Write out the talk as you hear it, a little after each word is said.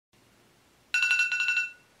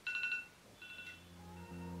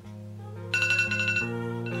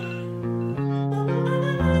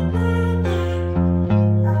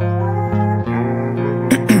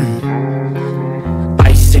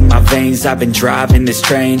years I've been driving this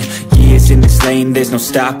train, years in this lane, there's no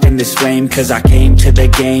stopping this flame. Cause I came to the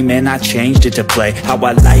game and I changed it to play how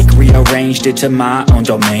I like, rearranged it to my own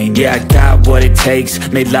domain. Yeah, I got what it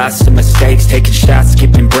takes, made lots of mistakes, taking shots,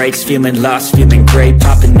 skipping breaks, feeling lost, feeling great,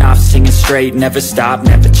 popping off, singing straight, never stopped,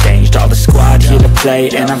 never changed. All the squad here to play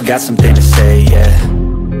and I've got something to say, yeah.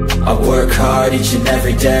 I work hard each and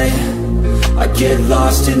every day, I get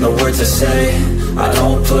lost in the words I say. I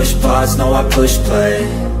don't push pause, no I push play.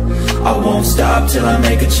 I won't stop till I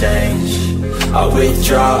make a change. I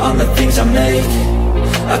withdraw on the things I make.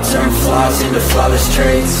 I turn flaws into flawless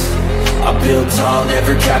traits. I build tall,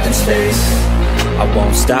 never capped in space. I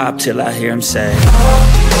won't stop till I hear him say,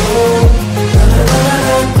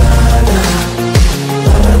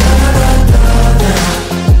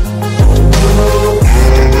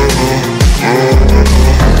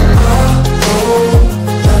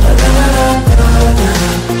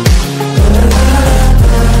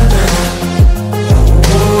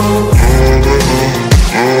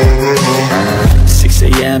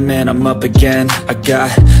 and I'm up again. I got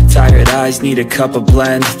tired eyes, need a cup of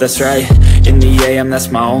blend. That's right, in the AM,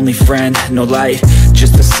 that's my only friend. No light,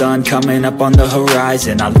 just the sun coming up on the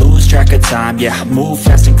horizon. I lose track of time, yeah, I move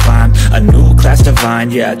fast and climb a new class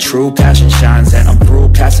divine, yeah, true passion shines. And I'm through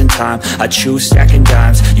passing time, I choose stacking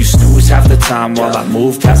dimes. You snooze half the time while I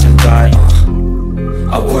move passing by.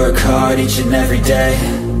 I work hard each and every day,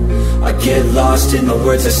 I get lost in the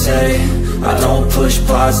words I say. I don't push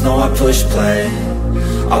pause, no I push play.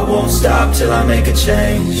 I won't stop till I make a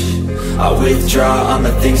change. I withdraw on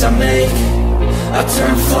the things I make. I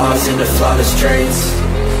turn flaws into flawless traits.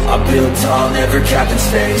 I build tall, never capped in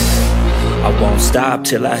space. I won't stop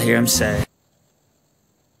till I hear him say.